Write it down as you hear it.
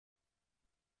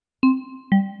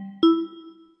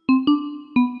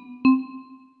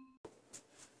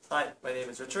Hi, my name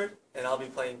is Richard, and I'll be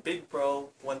playing Big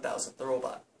Bro 1000, the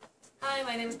robot. Hi,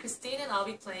 my name is Christine, and I'll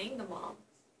be playing the mom.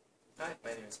 Hi,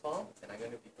 my name is Paul, and I'm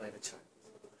going to be playing the child.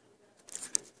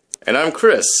 And I'm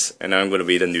Chris, and I'm going to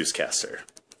be the newscaster.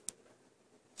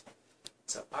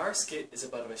 So our skit is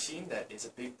about a machine that is a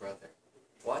big brother.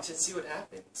 Watch and see what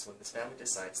happens when this family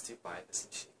decides to buy this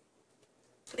machine.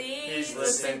 Please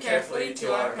listen carefully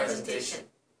to our presentation.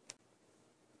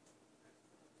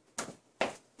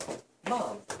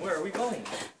 Mom, where are we going?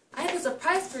 I have a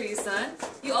surprise for you, son.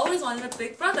 You always wanted a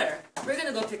big brother. We're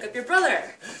gonna go pick up your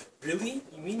brother. Really?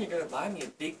 You mean you're going to buy me a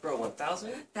Big Bro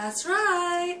 1000? That's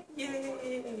right.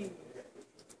 Yay!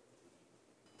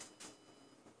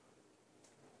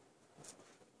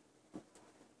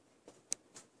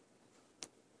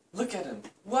 Look at him.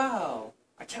 Wow!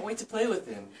 I can't wait to play with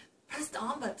him. Press the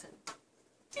on button.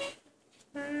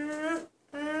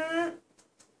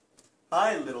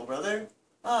 Hi, little brother.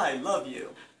 I love you.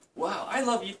 Wow, I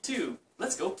love you too.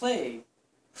 Let's go play.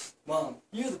 Mom,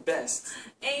 you're the best.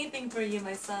 Anything for you,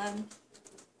 my son.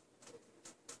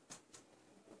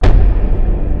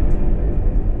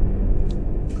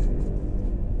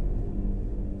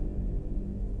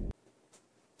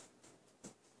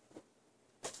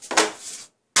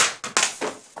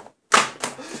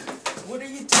 What are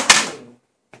you doing?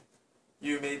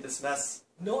 You made this mess.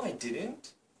 No, I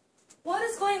didn't. What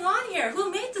is going on here? Who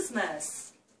made this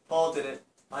mess? Paul did it.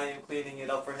 I am cleaning it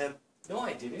up for him. No,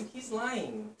 I didn't. He's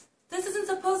lying. This isn't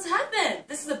supposed to happen.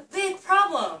 This is a big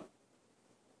problem.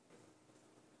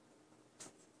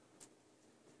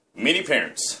 Many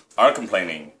parents are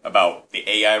complaining about the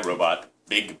AI robot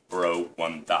Big Bro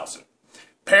 1000.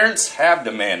 Parents have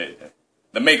demanded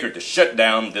the maker to shut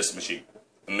down this machine.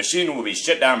 The machine will be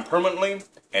shut down permanently,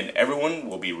 and everyone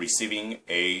will be receiving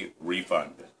a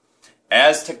refund.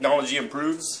 As technology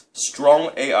improves,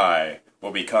 strong AI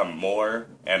will become more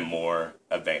and more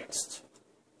advanced.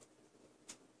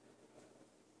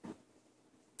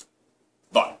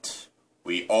 But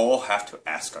we all have to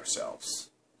ask ourselves,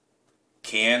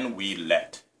 can we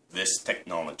let this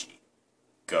technology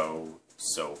go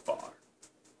so far?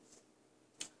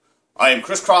 I am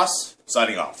Chris Cross,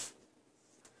 signing off.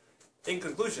 In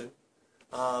conclusion,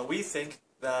 we think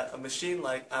that a machine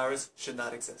like ours should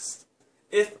not exist.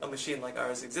 If a machine like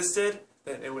ours existed,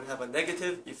 then it would have a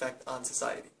negative effect on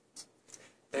society.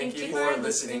 Thank you for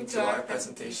listening to our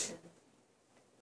presentation.